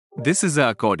This is an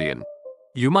accordion.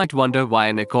 You might wonder why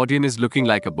an accordion is looking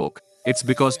like a book. It's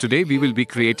because today we will be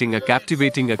creating a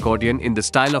captivating accordion in the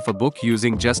style of a book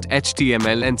using just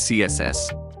HTML and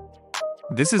CSS.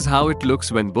 This is how it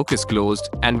looks when book is closed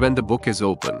and when the book is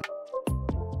open.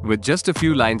 With just a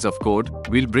few lines of code,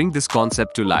 we'll bring this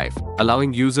concept to life,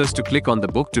 allowing users to click on the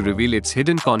book to reveal its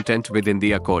hidden content within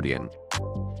the accordion.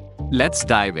 Let's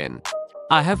dive in.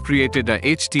 I have created a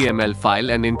HTML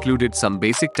file and included some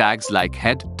basic tags like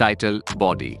head, title,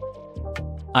 body.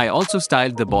 I also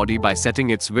styled the body by setting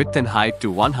its width and height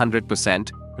to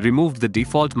 100%, removed the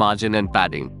default margin and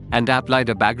padding, and applied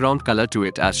a background color to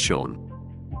it as shown.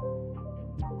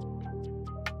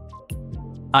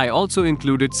 I also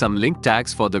included some link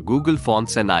tags for the Google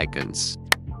fonts and icons.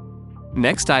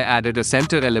 Next, I added a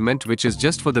center element which is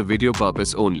just for the video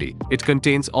purpose only. It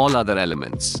contains all other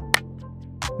elements.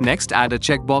 Next, add a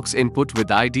checkbox input with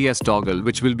ID as toggle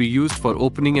which will be used for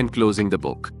opening and closing the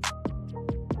book.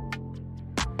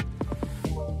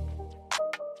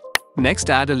 Next,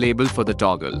 add a label for the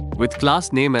toggle, with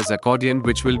class name as accordion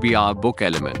which will be our book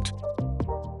element.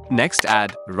 Next,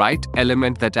 add right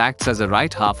element that acts as a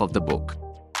right half of the book.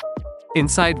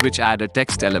 Inside which add a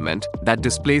text element that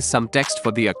displays some text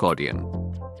for the accordion.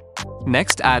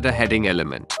 Next, add a heading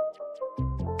element.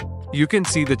 You can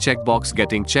see the checkbox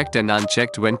getting checked and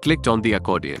unchecked when clicked on the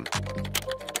accordion.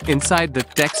 Inside the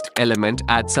text element,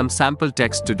 add some sample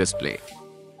text to display.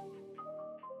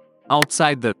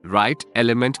 Outside the right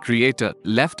element, create a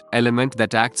left element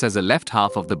that acts as a left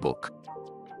half of the book.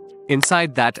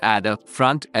 Inside that, add a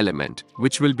front element,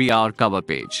 which will be our cover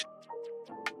page.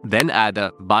 Then add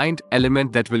a bind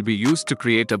element that will be used to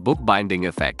create a book binding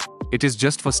effect. It is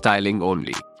just for styling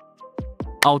only.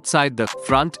 Outside the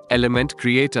front element,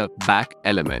 create a back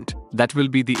element that will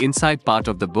be the inside part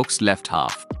of the book's left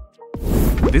half.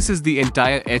 This is the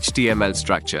entire HTML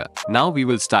structure. Now we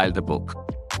will style the book.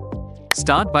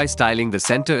 Start by styling the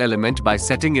center element by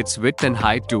setting its width and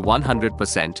height to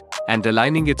 100% and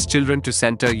aligning its children to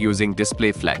center using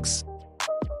display flex.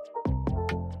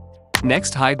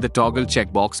 Next, hide the toggle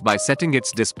checkbox by setting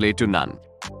its display to none.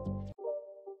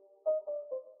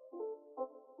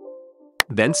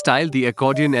 Then style the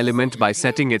accordion element by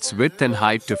setting its width and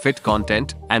height to fit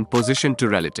content and position to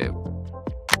relative.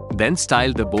 Then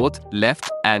style the both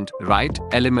left and right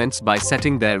elements by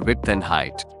setting their width and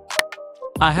height.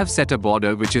 I have set a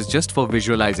border which is just for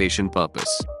visualization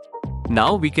purpose.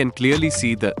 Now we can clearly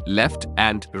see the left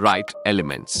and right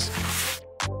elements.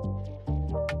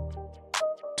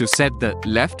 To set the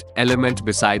left element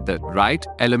beside the right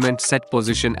element, set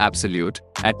position absolute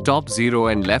at top 0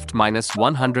 and left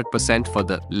 -100% for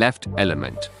the left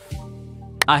element.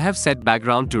 I have set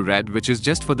background to red which is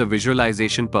just for the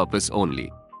visualization purpose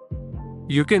only.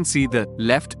 You can see the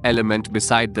left element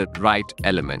beside the right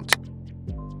element.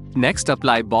 Next,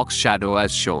 apply box shadow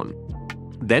as shown.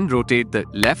 Then rotate the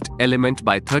left element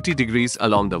by 30 degrees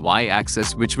along the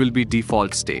y-axis which will be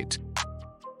default state.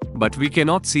 But we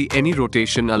cannot see any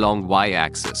rotation along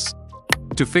y-axis.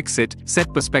 To fix it,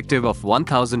 set perspective of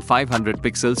 1500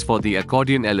 pixels for the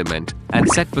accordion element and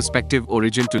set perspective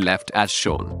origin to left as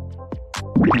shown.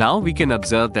 Now we can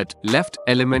observe that left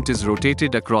element is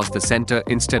rotated across the center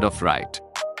instead of right.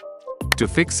 To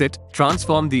fix it,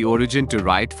 transform the origin to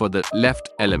right for the left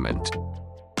element.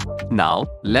 Now,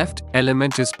 left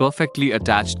element is perfectly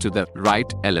attached to the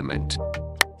right element.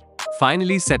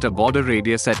 Finally, set a border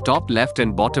radius at top left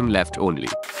and bottom left only.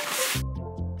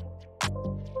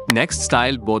 Next,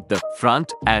 style both the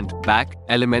front and back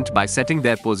element by setting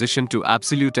their position to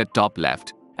absolute at top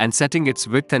left and setting its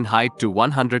width and height to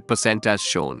 100% as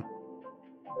shown.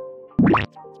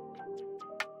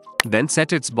 Then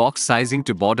set its box sizing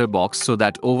to border box so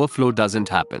that overflow doesn't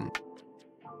happen.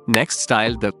 Next,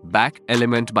 style the back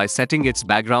element by setting its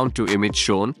background to image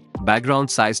shown, background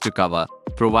size to cover,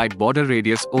 provide border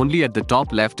radius only at the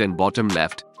top left and bottom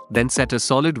left, then set a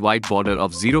solid white border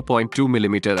of 0.2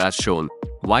 mm as shown.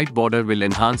 White border will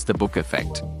enhance the book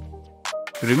effect.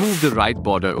 Remove the right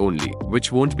border only,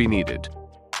 which won't be needed.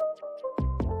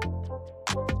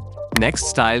 Next,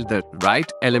 style the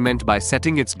right element by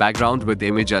setting its background with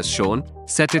image as shown,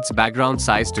 set its background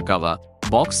size to cover,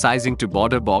 box sizing to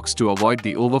border box to avoid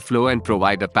the overflow and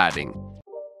provide a padding.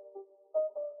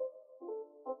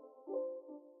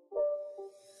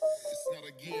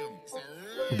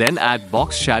 Then add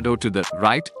box shadow to the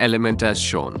right element as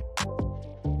shown.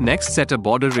 Next, set a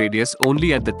border radius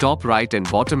only at the top right and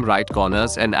bottom right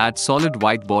corners and add solid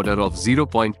white border of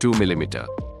 0.2 mm.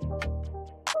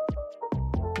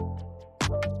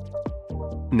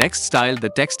 Next, style the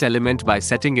text element by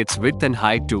setting its width and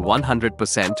height to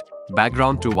 100%,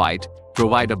 background to white,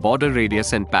 provide a border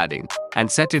radius and padding, and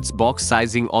set its box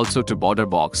sizing also to border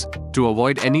box to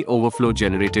avoid any overflow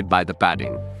generated by the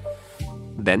padding.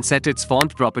 Then set its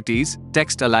font properties,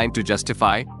 text align to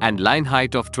justify, and line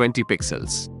height of 20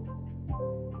 pixels.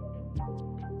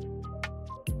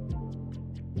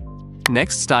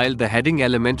 Next, style the heading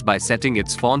element by setting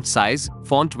its font size,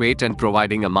 font weight, and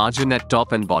providing a margin at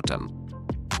top and bottom.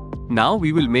 Now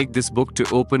we will make this book to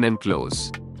open and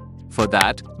close. For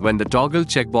that, when the toggle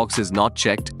checkbox is not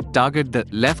checked, target the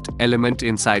left element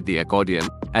inside the accordion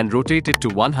and rotate it to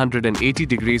 180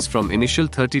 degrees from initial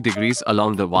 30 degrees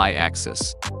along the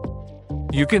y-axis.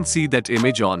 You can see that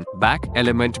image on back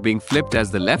element being flipped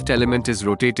as the left element is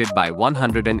rotated by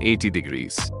 180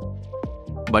 degrees.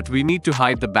 But we need to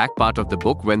hide the back part of the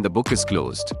book when the book is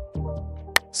closed.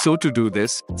 So to do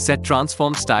this, set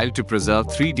transform style to preserve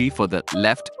 3D for the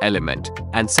left element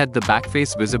and set the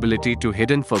backface visibility to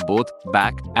hidden for both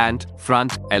back and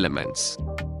front elements.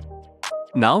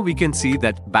 Now we can see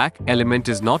that back element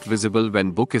is not visible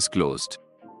when book is closed.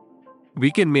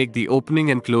 We can make the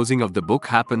opening and closing of the book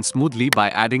happen smoothly by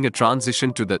adding a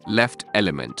transition to the left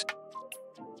element.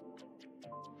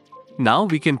 Now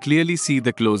we can clearly see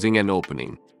the closing and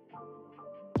opening.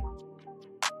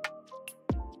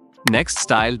 Next,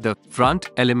 style the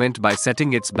front element by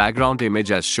setting its background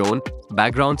image as shown,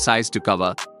 background size to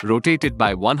cover, rotate it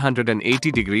by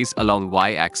 180 degrees along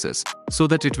y-axis, so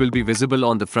that it will be visible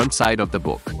on the front side of the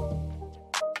book.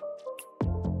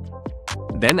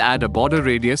 Then add a border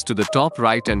radius to the top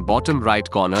right and bottom right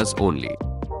corners only.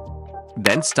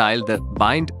 Then style the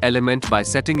bind element by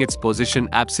setting its position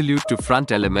absolute to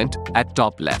front element at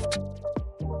top left.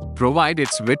 Provide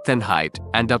its width and height,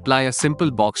 and apply a simple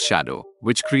box shadow,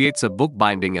 which creates a book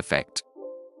binding effect.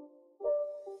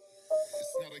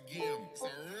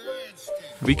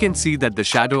 We can see that the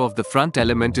shadow of the front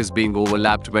element is being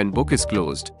overlapped when book is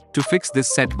closed. To fix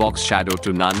this, set box shadow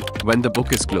to none when the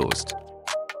book is closed.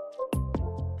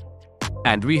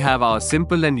 And we have our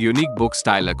simple and unique book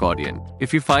style accordion.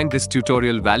 If you find this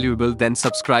tutorial valuable, then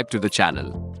subscribe to the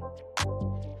channel.